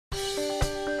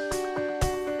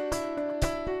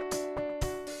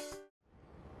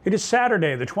It is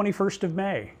Saturday, the 21st of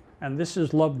May, and this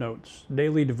is Love Notes,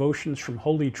 daily devotions from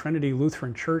Holy Trinity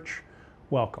Lutheran Church.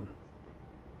 Welcome.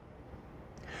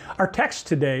 Our text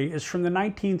today is from the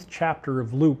 19th chapter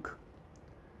of Luke.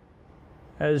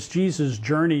 As Jesus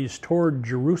journeys toward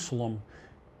Jerusalem,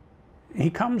 he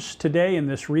comes today in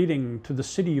this reading to the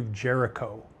city of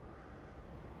Jericho.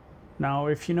 Now,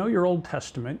 if you know your Old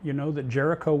Testament, you know that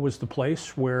Jericho was the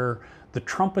place where the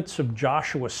trumpets of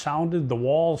Joshua sounded, the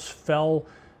walls fell,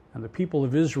 and the people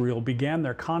of Israel began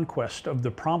their conquest of the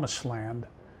Promised Land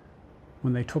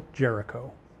when they took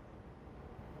Jericho.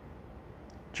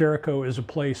 Jericho is a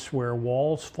place where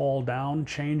walls fall down,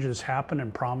 changes happen,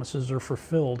 and promises are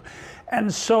fulfilled.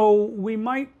 And so we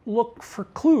might look for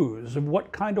clues of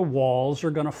what kind of walls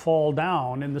are going to fall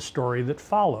down in the story that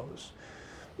follows.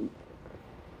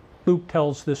 Luke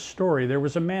tells this story. There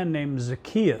was a man named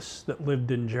Zacchaeus that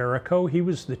lived in Jericho. He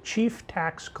was the chief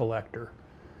tax collector.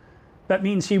 That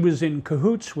means he was in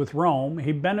cahoots with Rome.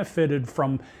 He benefited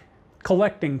from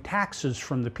collecting taxes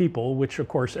from the people, which of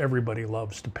course everybody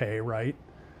loves to pay, right?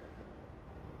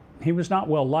 He was not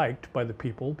well liked by the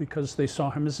people because they saw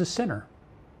him as a sinner.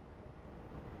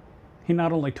 He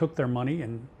not only took their money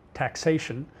in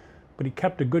taxation, but he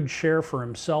kept a good share for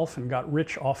himself and got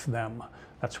rich off them.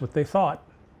 That's what they thought.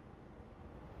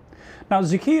 Now,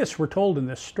 Zacchaeus, we're told in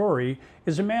this story,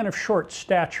 is a man of short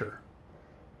stature.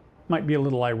 Might be a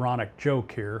little ironic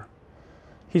joke here.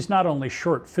 He's not only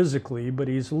short physically, but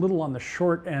he's a little on the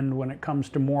short end when it comes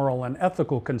to moral and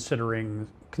ethical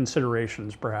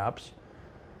considerations, perhaps.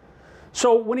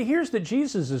 So when he hears that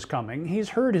Jesus is coming, he's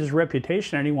heard his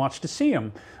reputation and he wants to see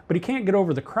him, but he can't get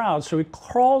over the crowd, so he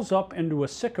crawls up into a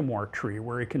sycamore tree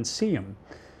where he can see him.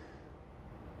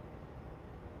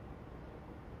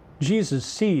 Jesus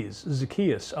sees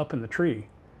Zacchaeus up in the tree,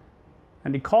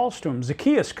 and he calls to him,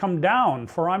 "Zacchaeus, come down,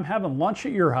 for I'm having lunch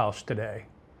at your house today."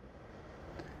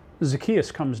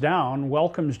 Zacchaeus comes down,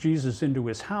 welcomes Jesus into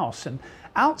his house, and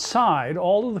outside,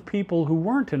 all of the people who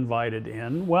weren't invited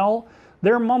in, well,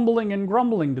 they're mumbling and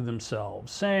grumbling to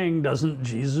themselves, saying, "Doesn't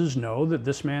Jesus know that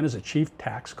this man is a chief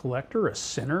tax collector, a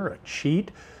sinner, a cheat?"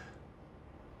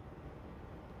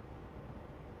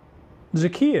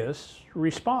 Zacchaeus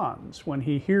responds when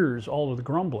he hears all of the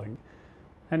grumbling,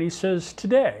 and he says,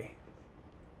 Today,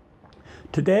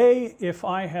 if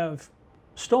I have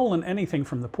stolen anything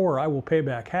from the poor, I will pay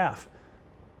back half.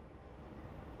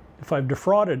 If I've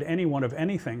defrauded anyone of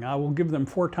anything, I will give them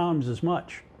 4 times as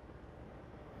much."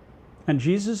 And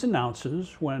Jesus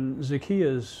announces, when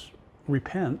Zacchaeus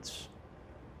repents,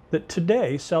 that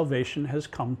today salvation has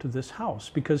come to this house,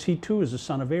 because he too is a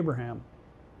son of Abraham.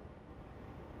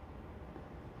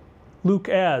 Luke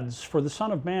adds, "For the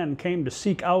Son of Man came to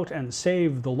seek out and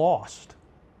save the lost."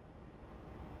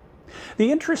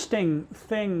 The interesting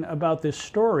thing about this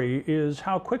story is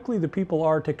how quickly the people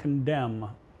are to condemn,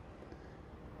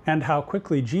 and how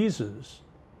quickly Jesus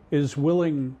is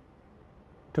willing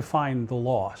to find the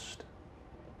lost.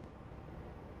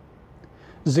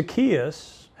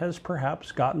 Zacchaeus has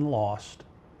perhaps gotten lost,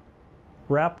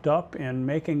 wrapped up in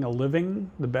making a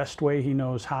living the best way he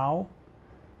knows how,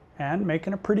 and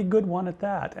making a pretty good one at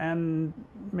that, and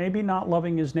maybe not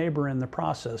loving his neighbor in the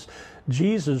process.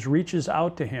 Jesus reaches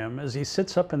out to him as he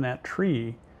sits up in that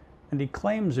tree, and he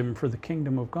claims him for the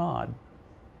kingdom of God.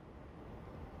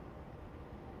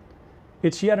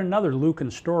 It's yet another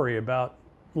Lucan story about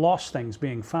lost things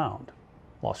being found.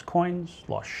 Lost coins,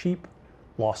 lost sheep,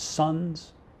 lost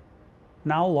sons,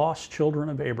 now lost children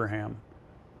of Abraham,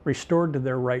 restored to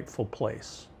their rightful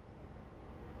place.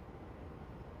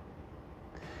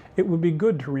 It would be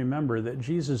good to remember that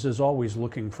Jesus is always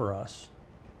looking for us,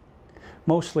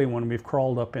 mostly when we've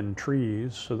crawled up in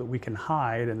trees so that we can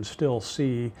hide and still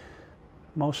see,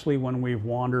 mostly when we've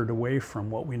wandered away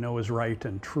from what we know is right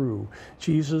and true.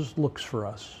 Jesus looks for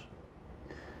us,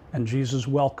 and Jesus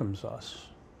welcomes us.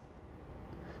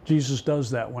 Jesus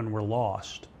does that when we're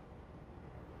lost.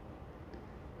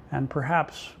 And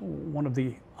perhaps one of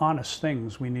the honest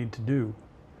things we need to do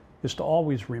is to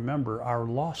always remember our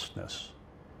lostness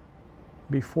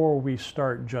before we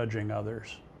start judging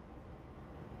others.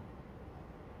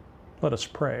 Let us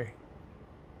pray.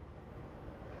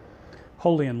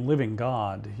 Holy and living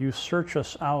God, you search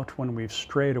us out when we've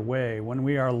strayed away. When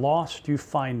we are lost, you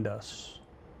find us.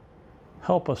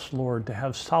 Help us, Lord, to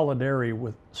have solidarity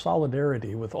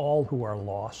with all who are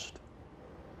lost.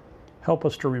 Help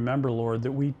us to remember, Lord,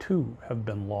 that we too have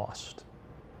been lost,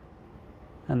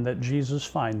 and that Jesus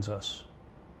finds us.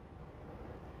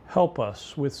 Help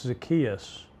us with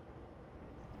Zacchaeus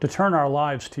to turn our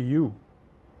lives to you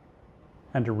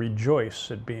and to rejoice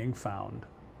at being found.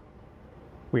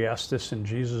 We ask this in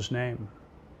Jesus' name.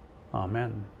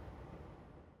 Amen.